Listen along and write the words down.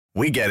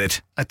We get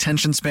it.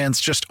 Attention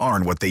spans just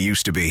aren't what they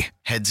used to be.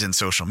 Heads in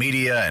social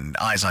media and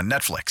eyes on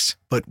Netflix.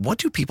 But what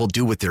do people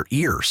do with their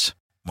ears?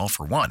 Well,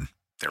 for one,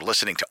 they're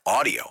listening to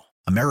audio.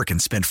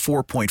 Americans spend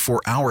 4.4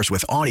 hours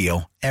with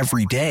audio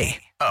every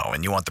day. Oh,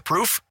 and you want the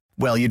proof?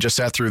 Well, you just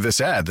sat through this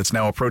ad that's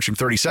now approaching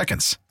 30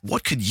 seconds.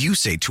 What could you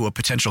say to a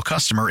potential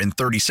customer in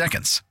 30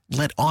 seconds?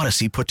 Let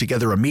Odyssey put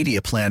together a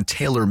media plan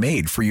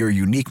tailor-made for your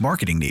unique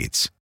marketing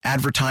needs.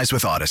 Advertise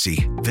with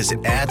Odyssey.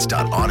 Visit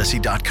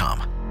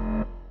ads.odyssey.com.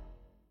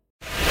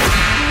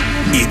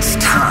 It's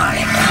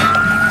time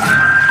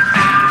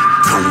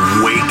to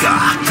wake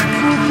up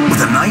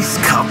with a nice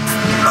cup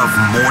of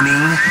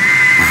morning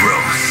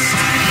roast.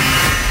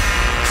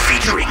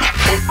 Featuring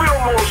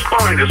Fillmore's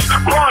finest,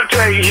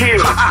 Bonta here.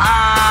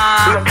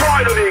 The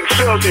pride of the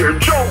Excelsior,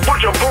 Joe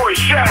Butcher Boy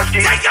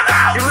Shasky. Take him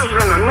out! You're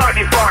listening to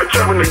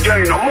 95.7 The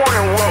Game, the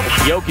morning roast.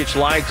 Jokic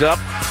lines up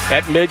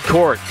at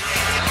midcourt.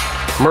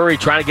 Murray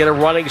trying to get a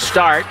running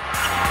start.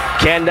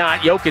 Cannot.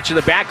 Jokic in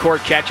the backcourt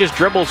catches,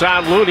 dribbles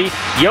on Looney.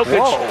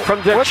 Jokic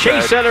from the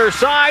Chase Center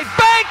side,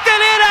 banked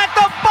it in at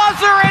the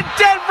buzzer, and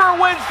Denver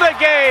wins the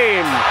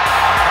game.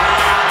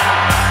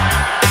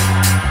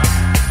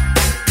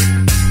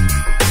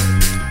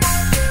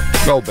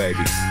 No,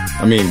 baby.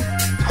 I mean,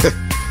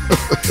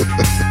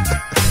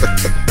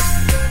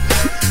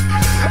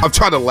 I'm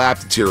trying to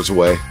laugh the tears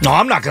away. No,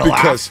 I'm not going to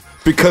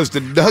laugh. Because the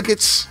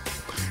Nuggets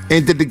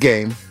ended the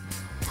game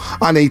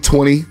on a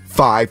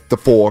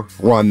 25-4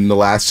 run in the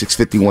last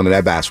 6:51 of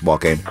that basketball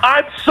game.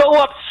 I'm so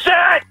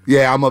upset.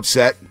 Yeah, I'm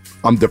upset.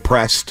 I'm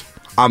depressed.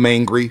 I'm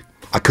angry.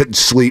 I couldn't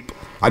sleep.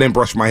 I didn't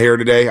brush my hair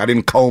today. I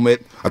didn't comb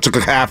it. I took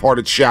a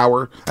half-hearted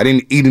shower. I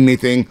didn't eat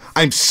anything.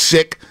 I'm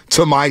sick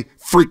to my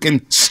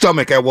freaking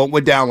stomach at what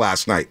went down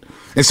last night.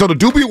 And so the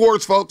Doobie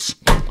Awards, folks,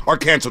 are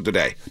canceled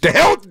today. The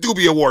hell with the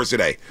Doobie Awards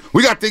today.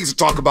 We got things to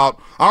talk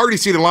about. I already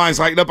see the lines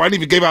lighting up. I didn't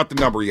even give out the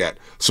number yet.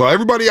 So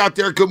everybody out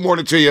there, good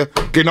morning to you.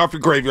 Getting off your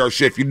graveyard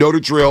shift. You know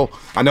the drill.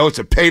 I know it's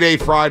a payday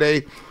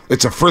Friday.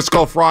 It's a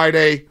Frisco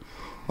Friday.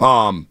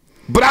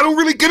 But I don't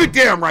really give a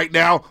damn right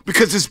now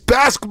because this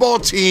basketball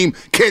team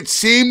can't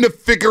seem to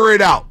figure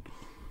it out.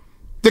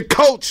 The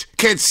coach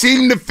can't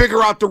seem to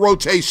figure out the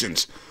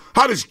rotations.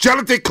 How does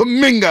Jonathan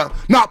Kuminga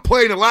not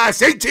play the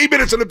last 18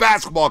 minutes of the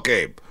basketball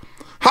game?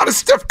 How does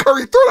Steph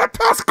Curry throw that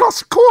pass across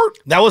the court?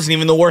 That wasn't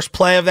even the worst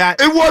play of that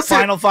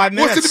final 5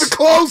 minutes. Wasn't even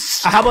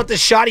close. How about the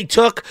shot he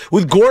took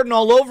with Gordon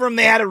all over him?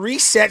 They had a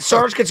reset.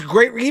 Sarge gets a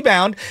great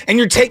rebound, and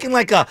you're taking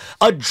like a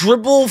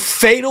dribble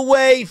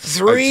fadeaway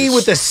three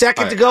with a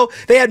second to go.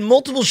 They had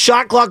multiple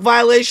shot clock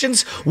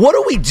violations. What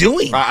are we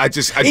doing? I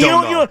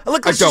don't know.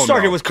 Look, let's just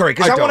start here with Curry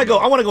because I want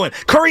to go in.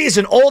 Curry is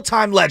an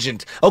all-time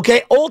legend.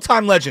 Okay,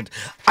 all-time legend.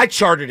 I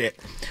charted it.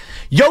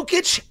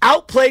 Jokic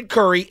outplayed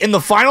Curry in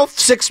the final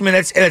 6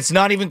 minutes, and it's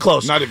not even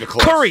close. Not even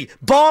close. Curry,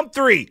 bomb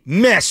three,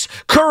 miss.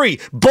 Curry,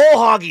 ball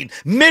hogging,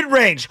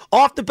 mid-range,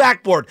 off the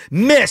backboard,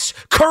 miss.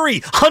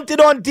 Curry, hunted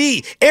on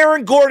D.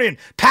 Aaron Gordon,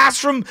 pass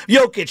from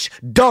Jokic,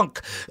 dunk.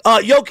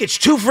 Jokic,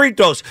 2 free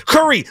throws.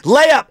 Curry,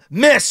 layup,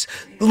 miss.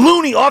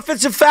 Looney,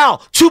 offensive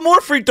foul. 2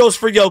 more free throws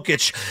for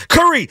Jokic.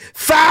 Curry,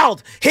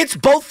 fouled, hits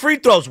both free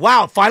throws.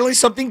 Wow, finally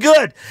something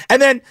good.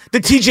 And then the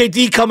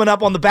TJD coming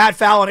up on the bad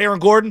foul on Aaron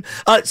Gordon.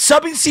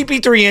 Subbing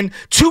CP3 in,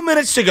 2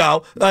 minutes to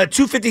go,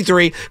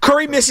 2:53.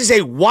 Curry misses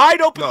a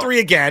wide-open three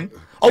again.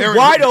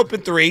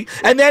 Wide-open three.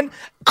 And then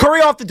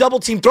Curry off the double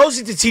team, throws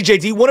it to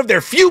TJD, one of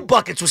their few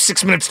buckets with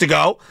 6 minutes to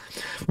go.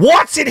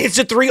 Watson hits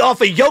a three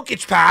off a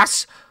Jokic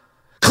pass.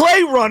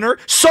 Clay runner,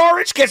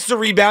 Saric gets the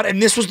rebound,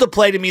 and this was the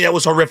play to me that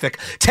was horrific.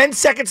 10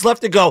 seconds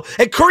left to go,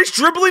 and Curry's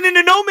dribbling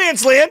into no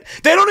man's land.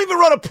 They don't even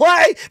run a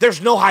play.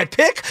 There's no high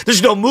pick.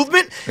 There's no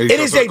movement. It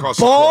is a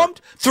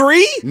bombed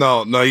three.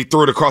 No, he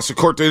threw it across the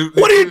court.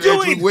 What are you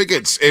doing?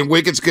 Wiggins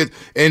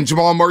and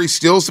Jamal Murray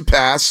steals the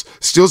pass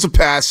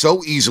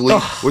so easily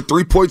with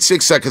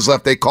 3.6 seconds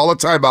left. They call a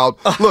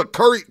timeout. Look,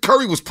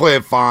 Curry was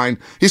playing fine.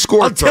 He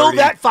scored until 30,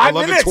 that 5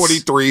 11, minutes.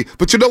 23.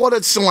 But you know what?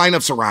 It's the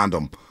lineups around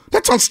him.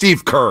 That's on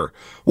Steve Kerr.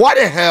 Why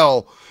the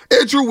hell?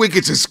 Aaron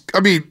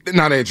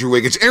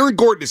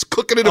Gordon is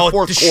cooking in the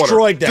fourth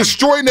quarter.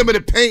 Destroying them in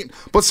the paint,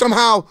 but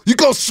somehow you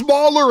go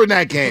smaller in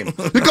that game.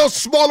 You go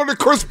smaller than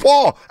Chris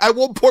Paul. At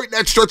one point in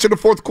that stretch in the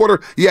fourth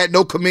quarter, you had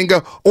no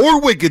Kuminga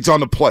or Wiggins on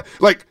the play.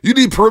 Like, you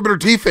need perimeter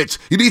defense.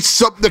 You need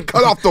something to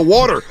cut off the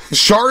water.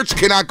 Sharks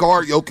cannot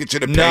guard Jokic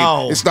in the paint.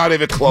 No. It's not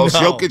even close.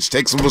 No. Jokic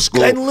takes him to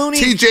school. And Looney,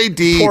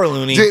 TJD. poor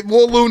Looney.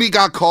 Looney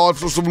got called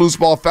for some loose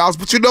ball fouls,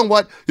 but you know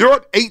what? You're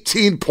up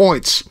 18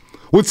 points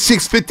with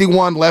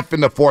 6:51 left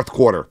in the fourth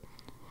quarter.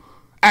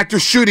 After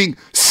shooting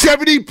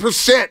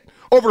 70%,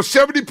 over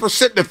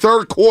 70% in the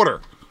third quarter.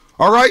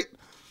 All right?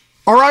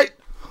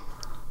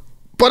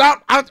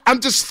 But I'm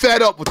just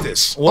fed up with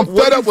this. What are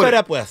you fed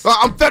up with?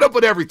 I'm fed up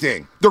with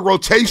everything. The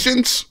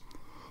rotations,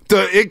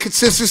 the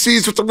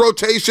inconsistencies with the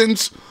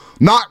rotations,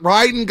 not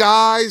riding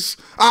guys.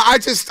 I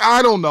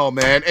don't know,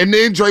 man. And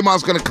then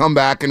Draymond's going to come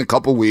back in a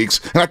couple weeks.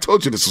 And I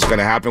told you this was going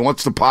to happen.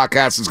 Once the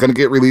podcast is going to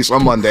get released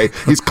on Monday,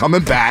 he's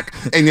coming back.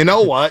 And you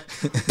know what?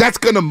 That's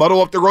going to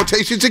muddle up the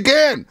rotations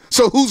again.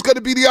 So who's going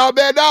to be the odd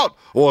man out?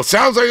 Well, it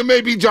sounds like it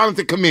may be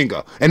Jonathan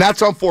Kuminga. And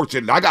that's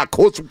unfortunate. I got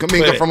quotes from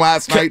Kuminga from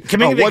last night.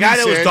 Kuminga, the guy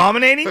that was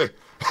dominating?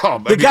 Oh,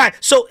 the guy.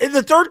 So in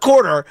the third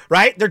quarter,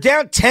 right, they're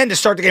down 10 to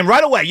start the game.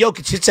 Right away,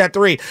 Jokic hits that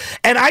three.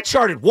 And I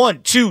charted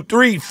 1, 2,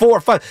 3, 4,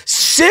 5,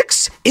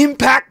 6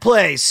 impact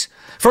plays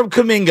from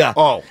Kuminga.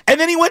 Oh. And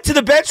then he went to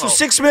the bench with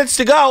 6 minutes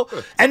to go.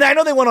 And I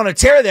know they went on a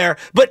tear there,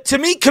 but to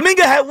me,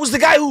 Kuminga was the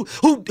guy who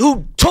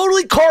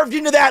totally carved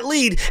into that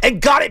lead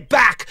and got it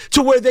back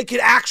to where they could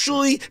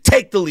actually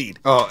take the lead.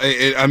 Oh,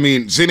 I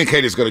mean, Zena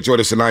Kate is going to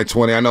join us at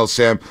 9:20. I know,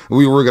 Sam,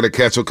 we were going to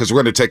cancel because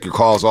we're going to take your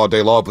calls all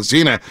day long. But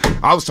Zena,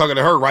 I was talking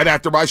to her right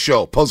after my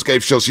show, post-game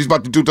show. She's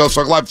about to do Dose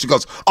Talk Live. She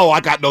goes, "Oh,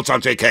 I got notes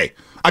on JK.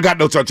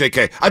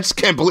 I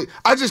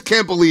just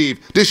can't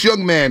believe this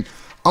young man."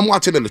 I'm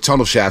watching in the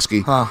tunnel,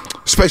 Shasky,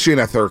 especially in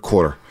that third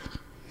quarter.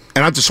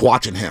 And I'm just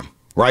watching him,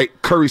 right?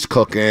 Curry's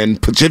cooking.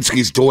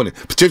 Podziemski's doing it.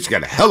 Podziemski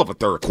got a hell of a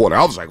third quarter.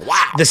 I was like,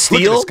 wow. The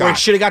steal, where he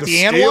should have got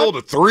the and steal, one?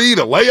 the three,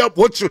 the layup.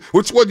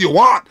 Which one you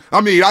want? I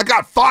mean, I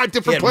got 5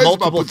 different plays about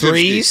multiple Podziemski.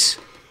 threes.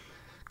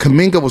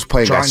 Kuminga was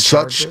playing Drawing at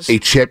charges. such a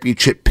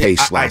championship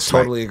pace last night.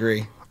 I totally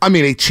agree. I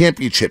mean, a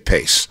championship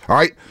pace, all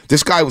right?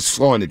 This guy was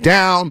slowing it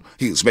down.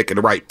 He was making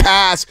the right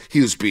pass.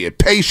 He was being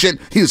patient.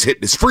 He was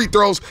hitting his free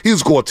throws. He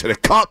was going to the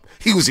cup.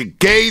 He was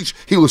engaged.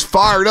 He was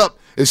fired up.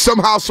 And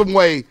somehow, some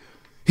way,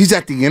 he's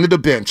at the end of the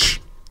bench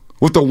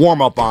with the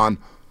warm-up on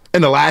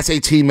in the last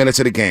 18 minutes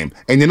of the game.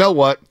 And you know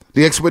what?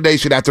 The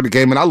explanation after the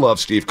game, and I love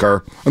Steve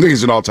Kerr. I think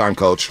he's an all-time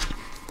coach.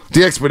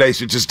 The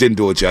explanation just didn't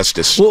do it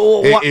justice.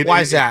 Well,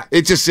 why is that?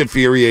 It just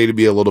infuriated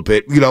me a little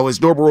bit. You know,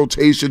 his normal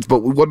rotations, but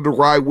we wanted to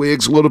ride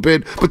Wiggs a little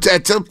bit. But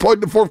at some point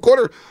in the fourth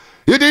quarter,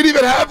 you didn't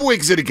even have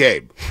Wiggs in the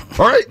game.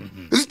 All right?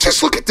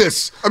 Just look at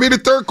this. I mean, the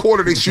third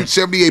quarter, they shoot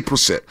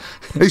 78%.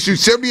 They shoot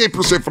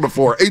 78% from the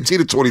floor, 18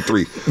 to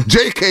 23.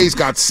 JK's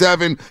got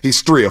 7.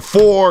 He's 3 of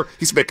 4.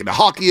 He's making the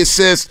hockey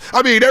assist.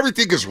 I mean,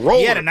 everything is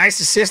rolling. He had a nice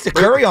assist to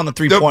Curry on the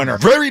three-pointer.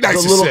 Very nice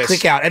assist. The little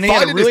kick out. And he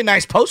had a really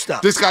nice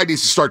post-up. This guy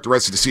needs to start the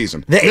rest of the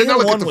season. The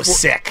 8-1 was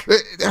sick.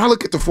 I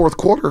look at the fourth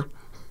quarter.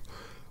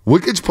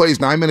 Wiggins plays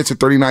 9 minutes and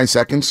 39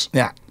 seconds.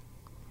 Yeah.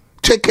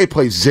 JK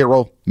plays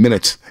 0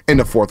 minutes in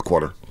the fourth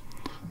quarter.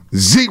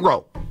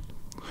 0.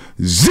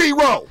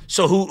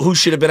 So who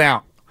should have been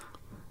out?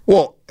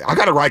 Well, I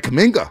got to ride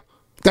Kuminga.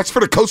 That's for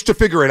the coach to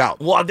figure it out.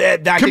 Well,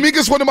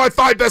 Kuminga's one of my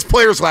 5 best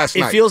players last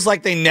night. It feels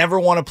like they never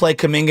want to play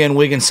Kuminga and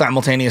Wiggins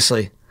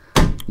simultaneously.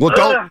 Well,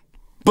 don't.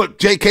 But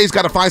JK's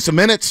got to find some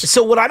minutes.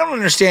 So what I don't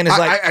understand is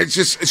I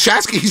just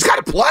Shasky, he's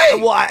got to play.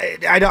 Well,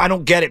 I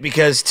don't get it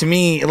because to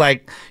me,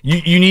 like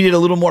you needed a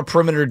little more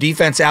perimeter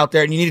defense out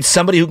there, and you needed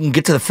somebody who can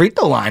get to the free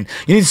throw line.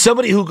 You need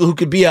somebody who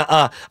could be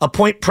a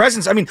point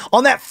presence. I mean,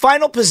 on that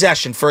final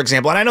possession, for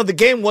example, and I know the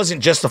game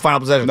wasn't just the final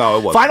possession. No,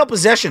 it wasn't. Final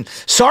possession,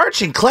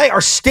 Sarge and Clay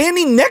are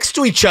standing next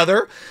to each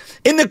other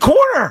in the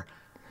corner.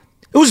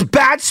 It was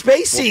bad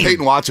spacing. Well,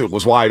 Peyton Watson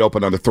was wide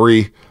open on the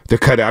 3.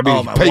 Peyton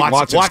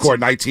Watson scored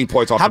 19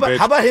 points off the bench.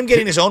 How about him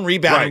getting his own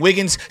rebound and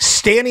Wiggins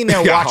standing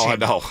there watching? I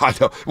know.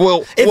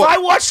 Well, if I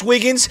watched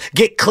Wiggins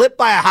get clipped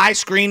by a high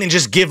screen and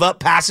just give up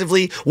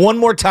passively one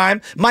more time,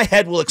 my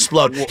head will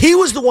explode. He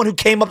was the one who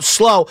came up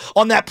slow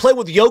on that play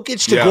with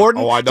Jokic to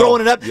Gordon,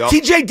 throwing it up. Yep.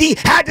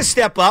 TJD had to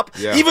step up,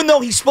 even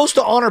though he's supposed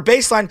to honor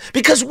baseline,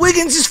 because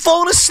Wiggins is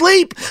falling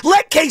asleep.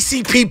 Let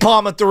KCP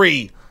palm a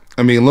 3.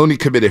 I mean, Looney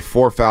committed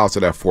 4 fouls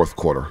in that fourth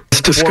quarter.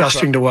 It's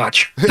disgusting to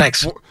watch.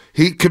 Thanks.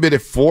 He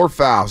committed 4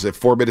 fouls at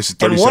 4 minutes and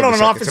 37 seconds. And one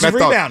on an offensive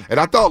rebound. And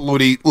I thought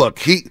Looney,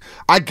 look,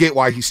 I get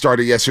why he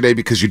started yesterday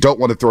because you don't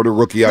want to throw the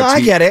rookie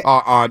on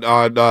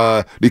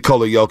Nikola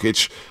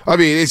Jokic. I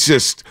mean, it's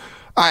just,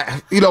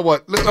 you know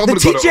what? The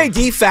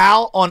TJD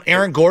foul on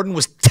Aaron Gordon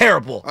was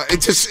terrible.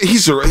 He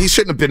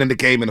shouldn't have been in the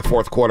game in the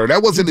fourth quarter.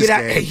 That wasn't his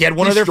game. He had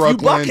one of their few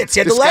buckets. He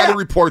had the layup. Scouting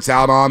reports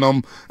out on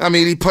him. I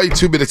mean, he played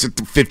 2 minutes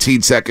and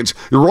 15 seconds.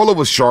 Your roller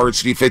was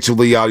charged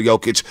defensively out of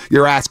Jokic.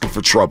 You're asking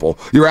for trouble.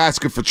 You're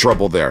asking for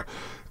trouble there.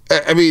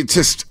 I mean,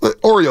 just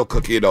Oreo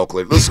cookie in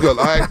Oakland. Let's go.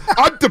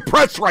 I'm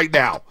depressed right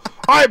now.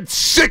 I'm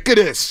sick of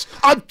this.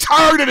 I'm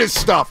tired of this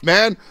stuff,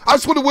 man. I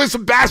just want to win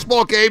some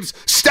basketball games,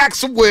 stack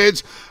some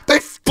wins.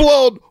 They've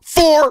blown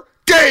 4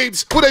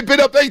 games when they've been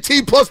up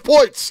 18-plus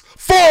points.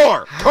 4.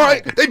 All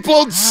right? They've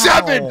blown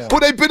 7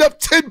 when they've been up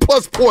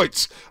 10-plus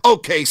points.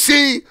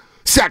 OKC,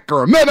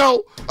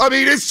 Sacramento. I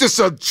mean, it's just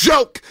a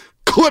joke.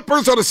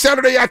 Clippers on a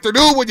Saturday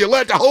afternoon when you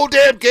led the whole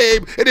damn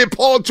game, and then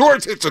Paul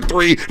George hits a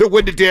 3 to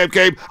win the damn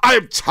game. I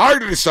am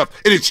tired of this stuff,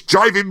 and it's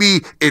driving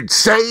me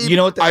insane. You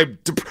know what? I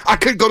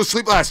couldn't go to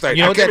sleep last night.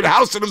 I came in the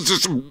house, and I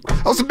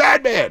was a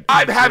madman.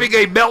 I'm having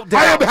a meltdown.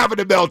 I am having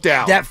a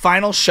meltdown. That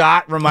final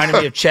shot reminded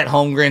me of Chet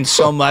Holmgren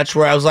so much,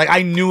 where I was like,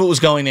 I knew it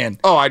was going in.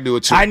 Oh, I knew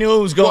it too. I knew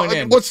it was going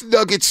in. What's the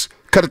Nuggets?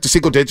 Cut it to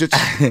single digits.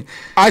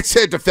 I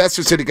said to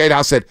Festus in the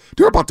gatehouse,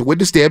 they're about to win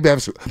this damn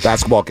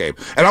basketball game.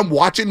 And I'm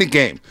watching the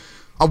game.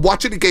 I'm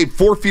watching the game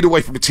 4 feet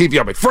away from the TV.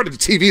 I'm in front of the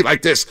TV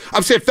like this.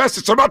 I'm saying,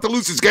 Festus, I'm about to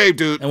lose this game,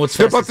 dude. And what's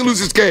They're about to lose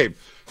this game.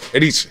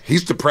 And he's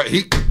depressed.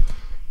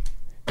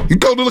 You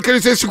go to look at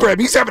his Instagram.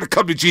 He's having a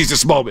come to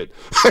Jesus moment.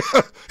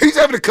 He's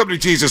having a come to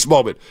Jesus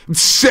moment. I'm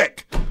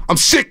sick,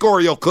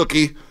 Oreo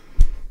cookie.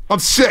 I'm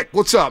sick.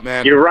 What's up,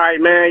 man? You're right,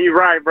 man. You're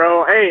right,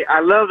 bro. Hey,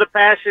 I love the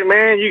passion,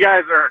 man. You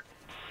guys are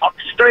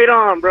straight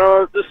on,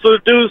 bro. This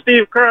dude,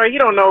 Steve Kerr, he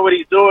don't know what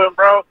he's doing,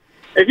 bro.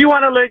 If you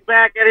want to look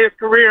back at his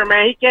career,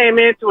 man, he came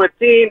into a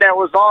team that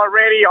was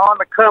already on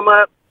the come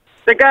up.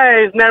 The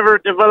guy has never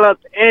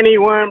developed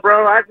anyone,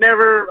 bro. I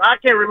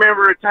can't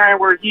remember a time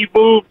where he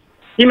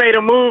made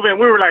a move and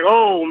we were like,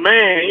 oh,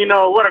 man,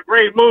 what a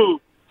great move.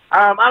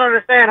 I don't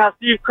understand how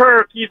Steve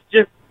Kerr keeps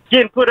just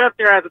getting put up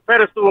there as a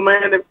pedestal,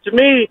 man. And to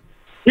me,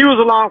 he was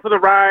along for the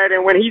ride.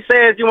 And when he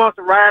says he wants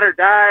to ride or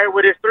die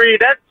with his three,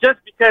 that's just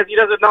because he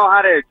doesn't know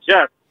how to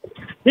adjust.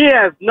 He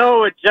has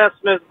no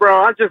adjustments,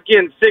 bro. I'm just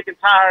getting sick and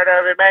tired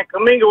of it, man.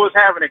 Kuminga was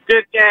having a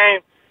good game.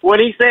 When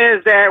he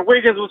says that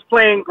Wiggins was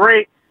playing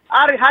great,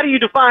 how do you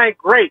define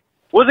great?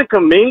 Wasn't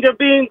Kuminga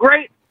being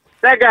great?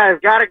 That guy's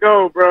got to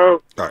go,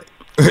 bro. All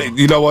right.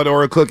 You know what,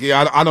 Oreo Cookie?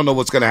 I don't know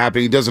what's going to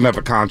happen. He doesn't have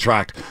a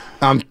contract.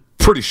 I'm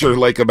pretty sure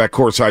Lacob at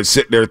courtside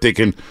sitting there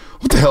thinking,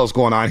 what the hell's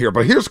going on here?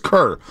 But here's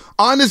Kerr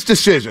on his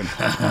decision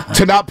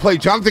to not play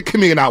Jonathan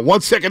Kuminga now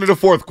 1 second in the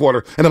fourth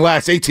quarter in the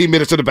last 18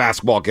 minutes of the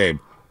basketball game.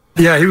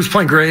 Yeah, he was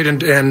playing great,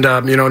 and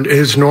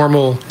his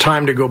normal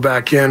time to go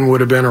back in would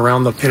have been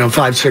around the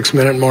 5-6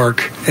 minute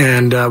mark.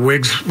 And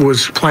Wiggs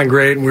was playing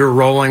great, and we were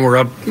rolling. We're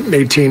up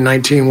 18,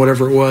 19,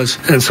 whatever it was,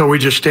 and so we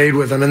just stayed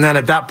with him. And then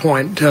at that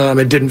point,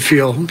 it didn't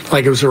feel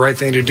like it was the right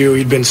thing to do.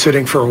 He'd been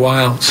sitting for a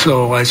while,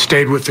 so I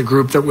stayed with the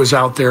group that was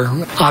out there.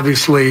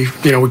 Obviously,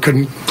 we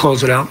couldn't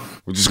close it out.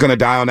 We're just gonna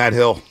die on that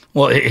hill.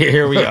 Well,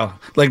 here we go.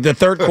 Like the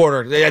third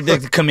quarter, the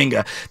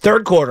Kuminga.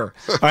 Third quarter.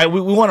 All right, we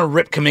want to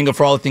rip Kuminga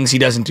for all the things he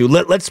doesn't do.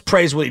 Let's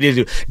praise what he did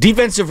do.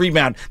 Defensive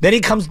rebound. Then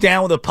he comes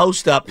down with a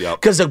post up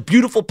because a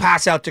beautiful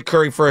pass out to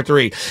Curry for a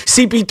three.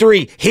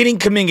 CP3 hitting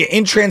Kuminga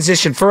in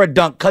transition for a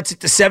dunk. Cuts it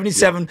to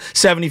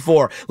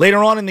 77-74.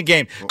 Later on in the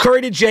game,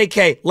 Curry to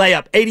JK.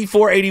 Layup,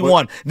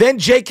 84-81. Then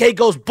JK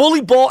goes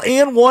bully ball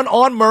and one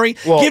on Murray.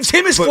 Gives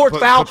him his fourth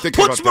foul.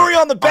 Puts Murray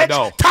on the bench.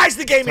 Ties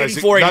the game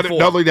 84-84.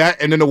 Not only that,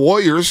 and then the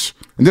Warriors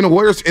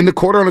in the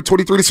quarter on a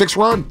 23-6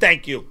 run.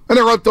 Thank you. And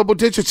they're up double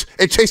digits.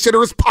 And Chase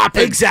Center is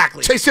popping.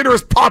 Exactly. Chase Center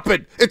is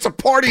popping. It's a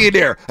party in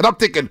there. And I'm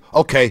thinking,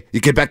 okay,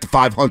 you get back to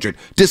 500.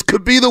 This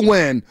could be the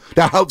win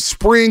that helps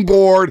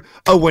springboard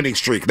a winning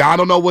streak. Now, I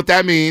don't know what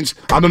that means.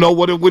 I don't know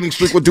what a winning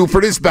streak would do for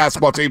this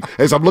basketball team.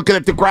 As I'm looking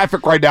at the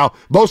graphic right now,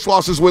 most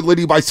losses with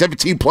Liddy by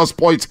 17-plus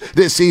points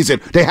this season.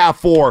 They have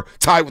 4,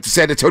 tied with the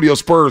San Antonio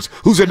Spurs,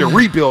 who's in the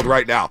rebuild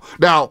right now.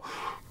 Now,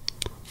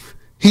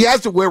 he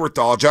has the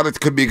wherewithal, Jonathan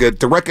Kuminga,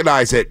 to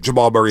recognize that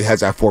Jamal Murray has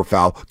that 4th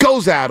foul,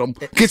 goes at him,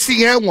 gets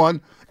the N1,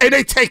 and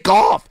they take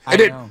off.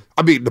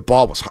 The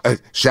ball was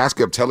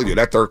Shasky, I'm telling you,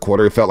 that third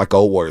quarter, it felt like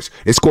old Warriors.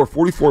 They scored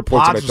 44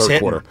 points in that third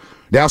quarter.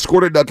 Now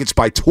scored the Nuggets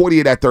by 20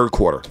 in that third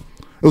quarter.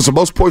 It was the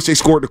most points they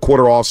scored in the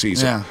quarter all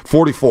season,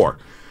 44.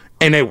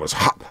 And it was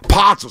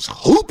Potts was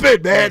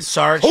hooping, man.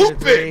 Sarge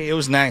hooping. It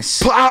was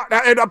nice.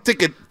 And I'm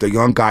thinking the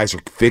young guys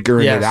are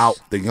figuring it out.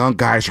 The young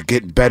guys are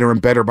getting better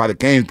and better by the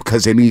game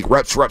because they need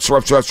reps.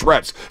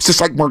 It's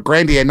just like Mark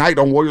Grandy at night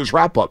on Warriors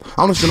Wrap Up.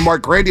 I listened to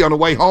Mark Grandy on the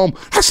way home.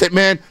 I said,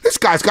 man, this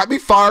guy's got me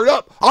fired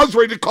up. I was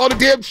ready to call the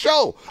damn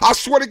show. I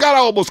swear to God, I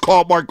almost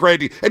called Mark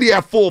Grandy, and he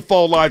had full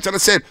phone lines. And I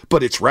said,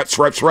 but it's reps,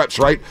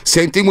 right?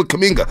 Same thing with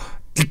Kuminga.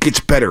 He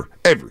gets better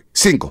every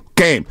single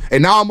game.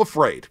 And now I'm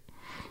afraid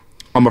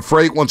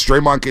once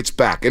Draymond gets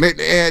back. And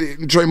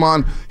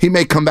Draymond, he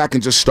may come back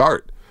and just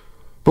start.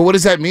 But what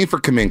does that mean for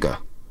Kuminga?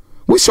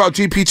 We saw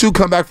GP2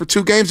 come back for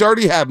 2 games. They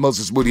already have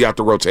Moses Moody out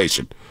the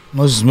rotation.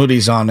 Moses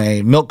Moody's on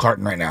a milk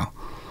carton right now.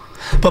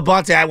 But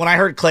Bonta, when I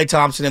heard Klay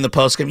Thompson in the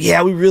postgame,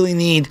 we really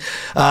need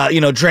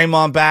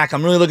Draymond back.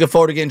 I'm really looking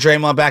forward to getting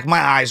Draymond back. My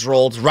eyes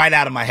rolled right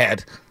out of my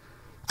head.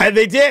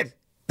 They did.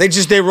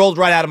 They rolled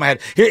right out of my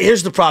head.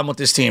 Here's the problem with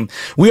this team.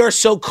 We are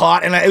so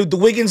caught, and the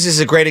Wiggins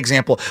is a great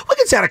example.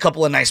 Wiggins had a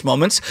couple of nice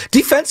moments.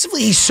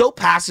 Defensively, he's so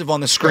passive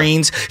on the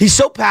screens. He's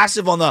so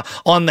passive on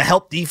the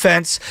help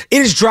defense. It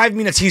is driving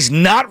me nuts. He's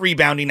not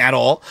rebounding at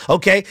all,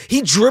 okay?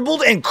 He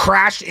dribbled and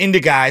crashed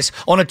into guys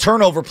on a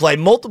turnover play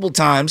multiple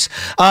times.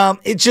 And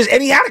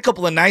he had a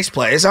couple of nice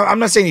plays. I'm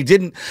not saying he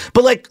didn't,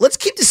 but let's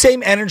keep the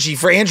same energy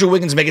for Andrew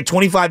Wiggins making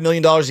 $25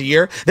 million a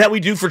year that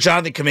we do for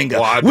Jonathan Kuminga.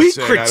 Well, we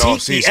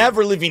critique the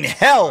ever-living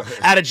hell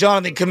out of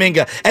Jonathan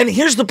Kuminga. And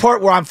here's the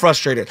part where I'm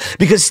frustrated.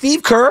 Because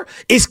Steve Kerr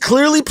is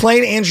clearly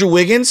playing Andrew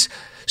Wiggins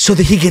so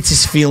that he gets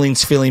his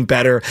feelings feeling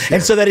better,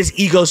 and so that his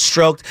ego's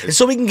stroked, and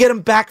so we can get him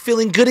back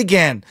feeling good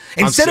again.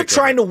 Instead of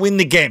trying to win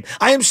the game.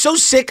 I am so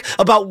sick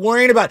about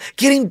worrying about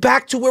getting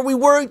back to where we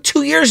were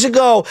 2 years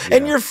ago,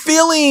 and your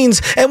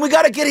feelings, and we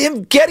got to get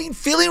him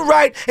feeling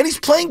right, and he's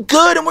playing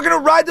good, and we're going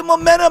to ride the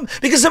momentum,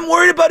 because I'm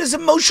worried about his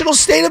emotional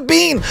state of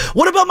being.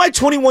 What about my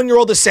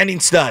 21-year-old ascending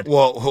stud?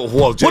 Well,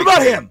 JK, what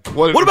about him?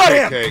 What about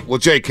him? Well,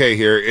 JK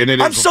here,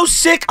 and I'm so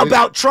sick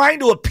about trying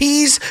to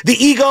appease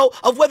the ego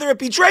of whether it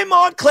be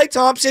Draymond, Klay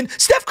Thompson,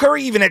 Steph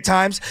Curry, even at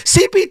times,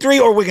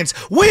 CP3 or Wiggins.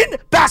 Win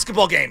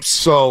basketball games.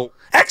 So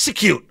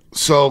execute.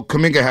 So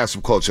Kuminga has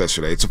some quotes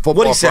yesterday. It's a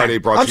Football Friday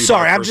brought to you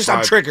by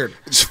I'm triggered.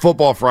 It's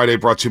Football Friday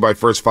brought to you by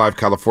First 5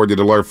 California.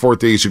 To learn 4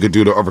 things you can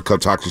do to overcome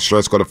toxic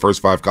stress, go to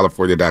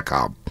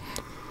first5california.com.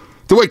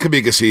 The way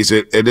Kuminga sees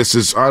it, and this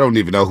is, I don't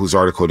even know whose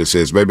article this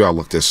is. Maybe I'll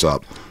look this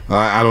up.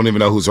 I don't even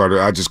know whose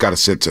article. I just got it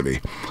sent to me.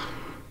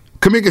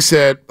 Kuminga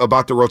said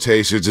about the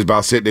rotations,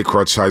 about sitting in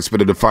crunch time,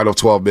 spending the final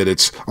 12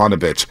 minutes on the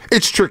bench.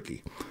 It's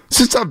tricky.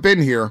 Since I've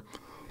been here,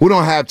 we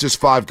don't have just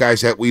 5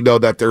 guys that we know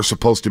that they're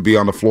supposed to be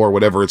on the floor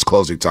whenever it's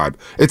closing time.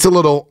 It's a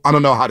little, I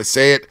don't know how to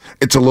say it,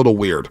 it's a little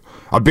weird.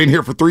 I've been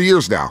here for 3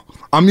 years now.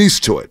 I'm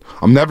used to it.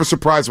 I'm never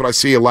surprised when I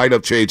see a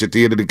lineup change at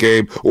the end of the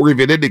game or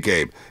even in the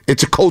game.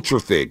 It's a culture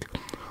thing.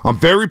 I'm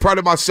very proud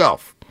of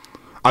myself.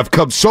 I've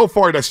come so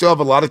far and I still have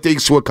a lot of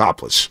things to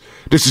accomplish.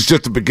 This is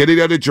just the beginning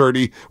of the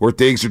journey where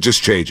things are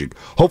just changing.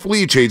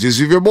 Hopefully it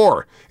changes even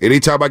more.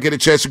 Anytime I get a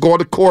chance to go on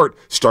the court,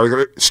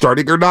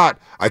 starting or not,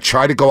 I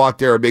try to go out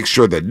there and make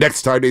sure that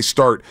next time they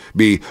start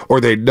me,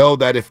 or they know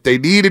that if they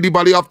need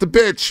anybody off the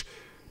bench,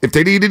 if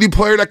they need any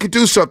player that could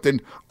do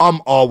something, I'm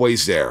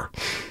always there.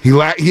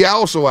 He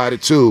also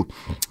added, too,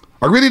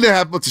 I really didn't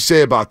have much to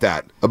say about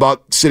that,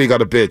 about sitting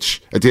on a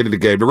bench at the end of the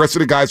game. The rest of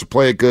the guys were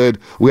playing good.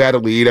 We had a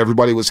lead.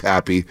 Everybody was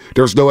happy.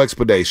 There was no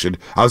explanation.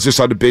 I was just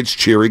on the bench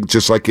cheering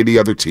just like any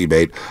other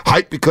teammate.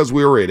 Hyped because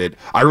we were in it.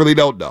 I really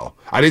don't know.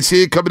 I didn't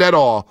see it coming at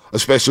all,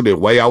 especially the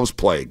way I was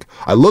playing.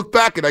 I look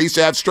back and I used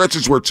to have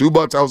stretches where 2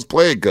 months I was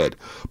playing good.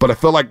 But I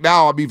feel like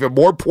now I'm even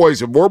more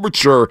poised and more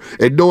mature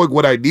in knowing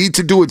what I need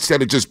to do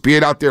instead of just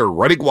being out there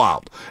running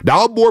wild.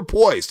 Now I'm more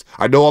poised.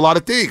 I know a lot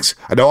of things.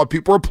 I know how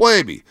people are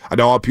playing me. I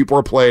know how people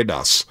are playing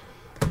us.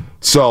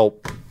 So,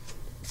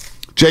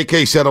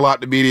 JK said a lot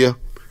in the media.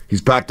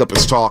 He's backed up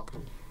his talk.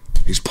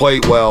 He's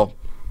played well.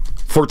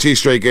 14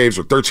 straight games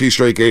or 13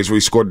 straight games where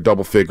he scored in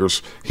double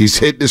figures. He's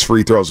hitting his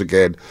free throws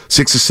again,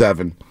 6 of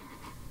 7.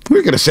 What are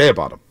you going to say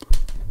about him?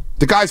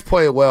 The guy's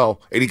playing well,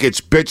 and he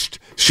gets bitched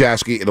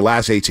Shasky in the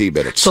last 18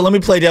 minutes. So let me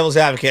play devil's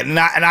advocate, and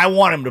I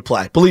want him to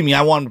play. Believe me,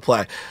 I want him to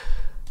play.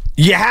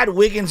 You had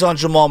Wiggins on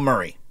Jamal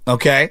Murray,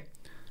 okay?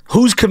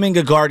 Who's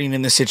Kuminga guarding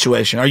in this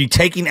situation? Are you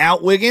taking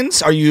out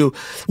Wiggins? Are you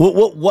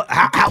what?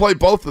 How? You can play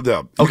both of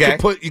them. Okay.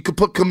 You could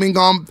put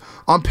Kuminga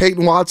on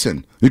Peyton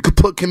Watson. You could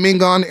put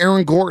Kuminga on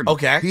Aaron Gordon.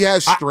 Okay. He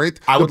has strength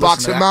I to would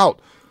box listen to him that.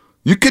 out.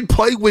 You could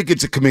play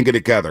Wiggins and Kuminga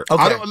together.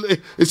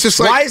 Okay. It's just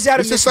like, why is that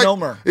a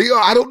misnomer?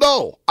 I don't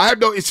know. I have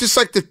no. It's just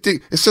like the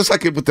thing. It's just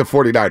like it with the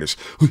 49ers.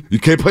 You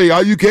can't play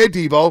all you can,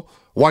 Devo.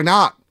 Why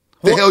not?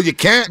 The hell you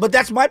can't. But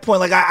that's my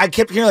point. Like I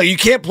kept hearing, like, you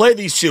can't play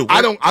these two.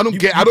 I don't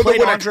get. I don't know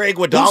what Andre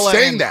Iguodala. Who's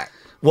saying that?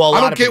 Well, I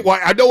don't get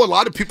why. I know a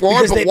lot of people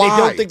are, but why? They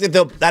don't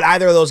think that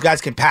either of those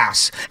guys can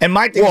pass. And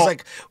my thing is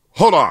like,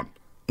 hold on.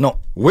 No.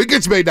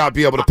 Wiggins may not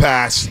be able to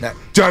pass.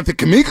 Jonathan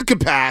Kuminga can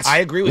pass. I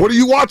agree with What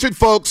you. are you watching,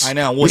 folks? I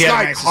know. Well, This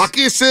guy,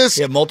 hockey assists,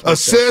 He had multiple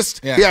assists.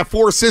 Yeah. He had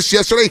 4 assists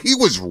yesterday. He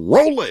was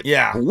rolling.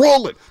 Yeah.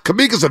 Rolling.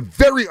 Kuminga's a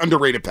very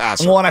underrated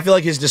passer. Well, and I feel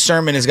like his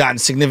discernment has gotten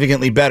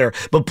significantly better.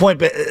 But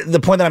the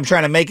point that I'm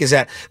trying to make is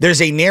that there's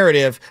a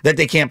narrative that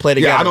they can't play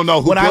together. Yeah, I don't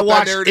know who when I built that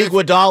watched narrative.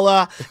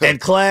 Iguodala and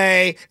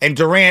Clay and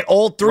Durant,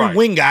 all three Right.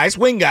 wing guys,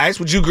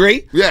 would you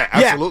agree? Yeah,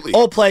 absolutely.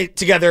 all play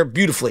together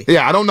beautifully.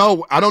 Yeah, I don't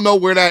know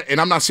where that, and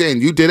I'm not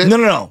saying you did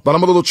it. No. But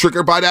I'm a little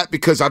triggered by that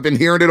because I've been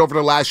hearing it over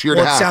the last year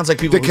and a half. It sounds like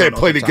people they who can't don't know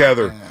play all the time.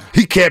 together. Yeah.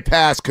 He can't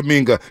pass.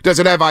 Kuminga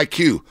doesn't have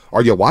IQ.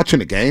 Are you watching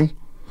the game?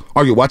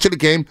 Are you watching the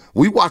game?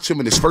 We watched him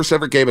in his first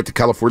ever game at the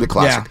California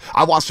Classic. Yeah.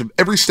 I watched him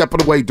every step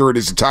of the way during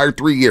his entire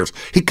 3 years.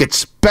 He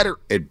gets better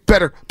and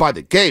better by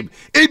the game.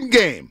 In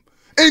game,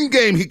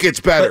 he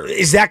gets better. But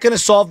is that going to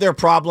solve their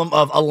problem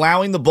of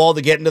allowing the ball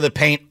to get into the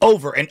paint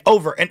over and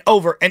over and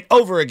over and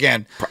over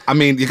again? I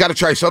mean, you got to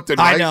try something,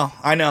 right?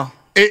 I know.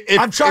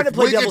 I'm trying to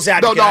play devil's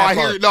advocate. No, I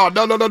hear you.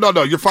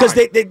 No, you're fine. Because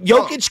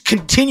Jokic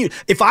continued.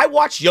 If I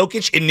watch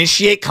Jokic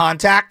initiate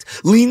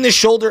contact, lean the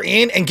shoulder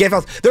in, and give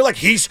out, they're like,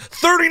 he's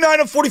 39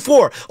 of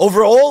 44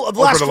 over all of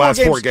the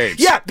last 4 games.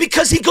 Yeah,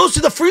 because he goes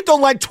to the free throw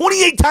line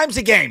 28 times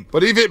a game.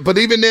 But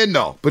even then,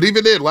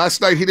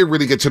 last night he didn't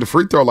really get to the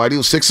free throw line. He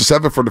was 6 or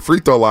 7 from the free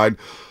throw line.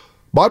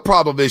 My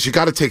problem is you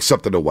got to take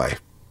something away.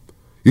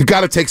 You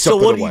got to take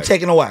something away. So what are you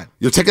taking away?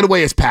 You're taking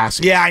away his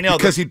passing. Yeah, I know.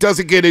 Because he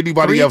doesn't get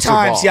anybody else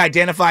involved. 3 times he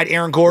identified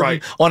Aaron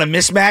Gordon on a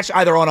mismatch,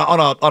 either on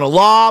a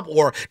lob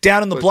or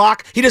down in the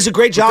block. He does a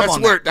great job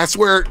on that. That's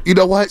where, you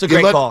know what? It's a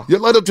great call. You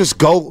let him just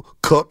go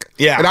cook.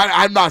 Yeah. And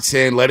I'm not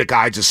saying let a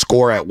guy just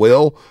score at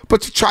will,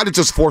 but you try to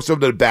just force him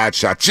to the bad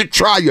shots. You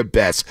try your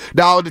best.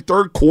 Now, in the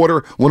third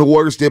quarter, when the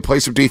Warriors did play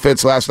some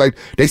defense last night,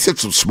 they sent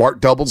some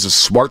smart doubles and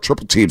smart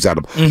triple teams at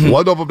him. Mm-hmm.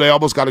 One of them, they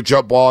almost got a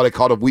jump ball. They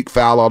called a weak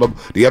foul on him.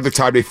 The other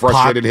time, they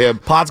frustrated him.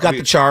 Pod's got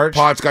the charge.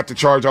 Pod's got the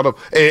charge on him.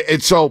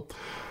 And so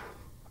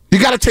you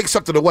got to take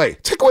something away.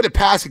 Take away the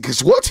passing,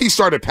 because once he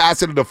started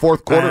passing in the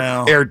fourth quarter,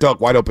 air dunk,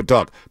 wide open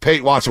dunk.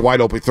 Peyton Watson,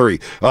 wide open three.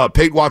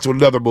 Peyton Watson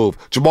with another move.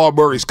 Jamal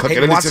Murray's cooking.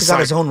 Peyton Watson got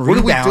his own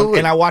rebound,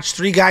 and I watched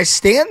 3 guys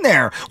stand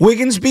there,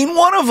 Wiggins being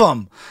one of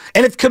them.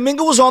 And if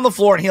Kuminga was on the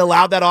floor and he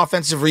allowed that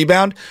offensive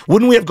rebound,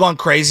 wouldn't we have gone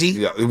crazy?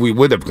 Yeah, we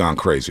would have gone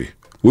crazy.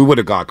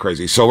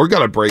 So we're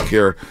going to break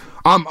here.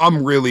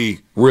 I'm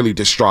really, really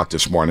distraught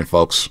this morning,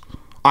 folks.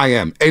 I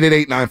am.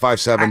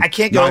 888-957. I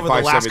can't go over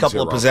the last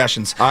couple of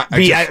possessions.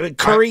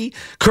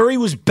 Curry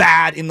was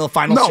bad in the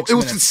final 6 minutes. No, it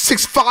was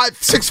 6'5",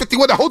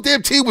 651. The whole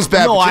damn team was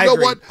bad. No, but you know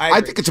what?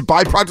 I think it's a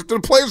byproduct of the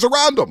players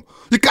around them.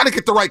 You got to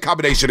get the right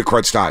combination at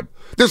crunch time.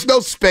 There's no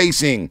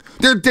spacing.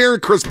 They're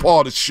daring Chris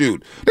Paul to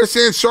shoot. They're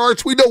saying,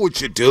 Sharks, we know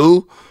what you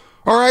do.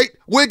 All right?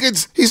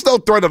 Wiggins, he's no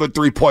threat on the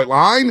three-point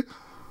line.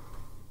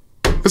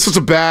 This is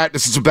a bad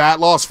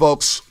loss,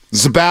 folks.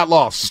 This is a bad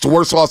loss. It's the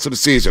worst loss of the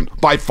season,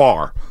 by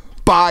far.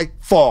 By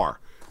far.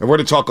 And we're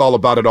going to talk all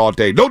about it all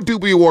day. No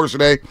Doobie Wars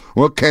today.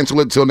 We'll cancel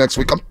it until next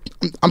week.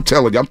 I'm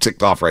telling you, I'm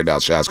ticked off right now,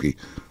 Shasky.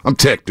 I'm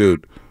ticked,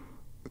 dude.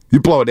 You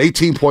blew an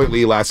 18-point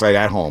lead last night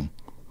at home.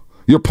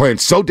 You're playing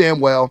so damn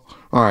well.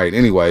 All right,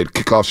 anyway, the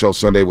kickoff show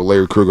Sunday with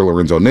Larry Kruger,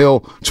 Lorenzo Neal,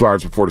 2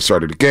 hours before the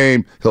start of the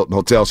game. Hilton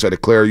Hotel, Santa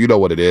Clara, you know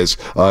what it is.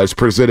 It's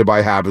presented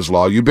by Habs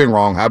Law. You've been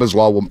wrong. Habs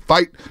Law will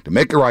fight to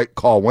make it right.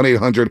 Call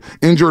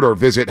 1-800-INJURED or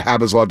visit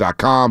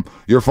habslaw.com.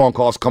 Your phone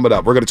call's coming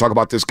up. We're going to talk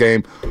about this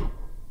game.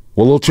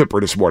 We're a little chipper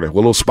this morning. We're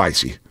a little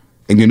spicy.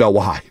 And you know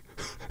why.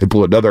 They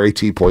blew another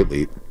 18-point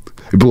lead.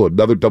 They blew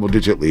another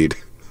double-digit lead.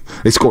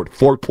 They scored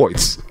 4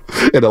 points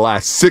in the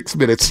last 6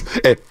 minutes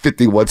and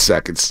 51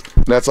 seconds.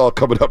 And that's all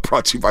coming up,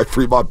 brought to you by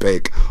Fremont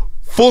Bank.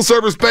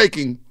 Full-service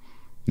banking,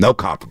 no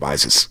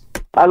compromises.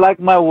 I like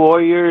my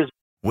Warriors.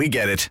 We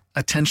get it.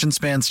 Attention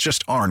spans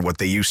just aren't what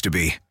they used to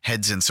be.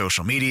 Heads in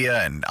social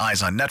media and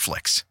eyes on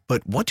Netflix.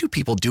 But what do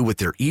people do with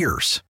their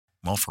ears?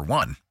 Well, for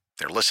one,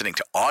 they're listening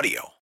to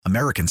audio.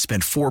 Americans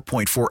spend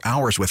 4.4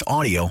 hours with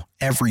audio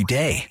every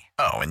day.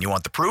 Oh, and you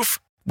want the proof?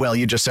 Well,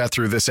 you just sat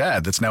through this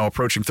ad that's now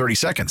approaching 30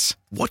 seconds.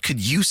 What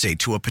could you say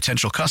to a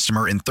potential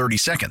customer in 30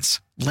 seconds?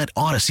 Let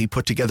Odyssey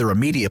put together a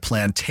media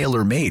plan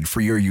tailor-made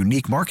for your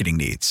unique marketing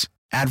needs.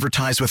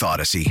 Advertise with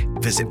Odyssey.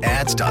 Visit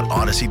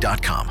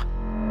ads.odyssey.com.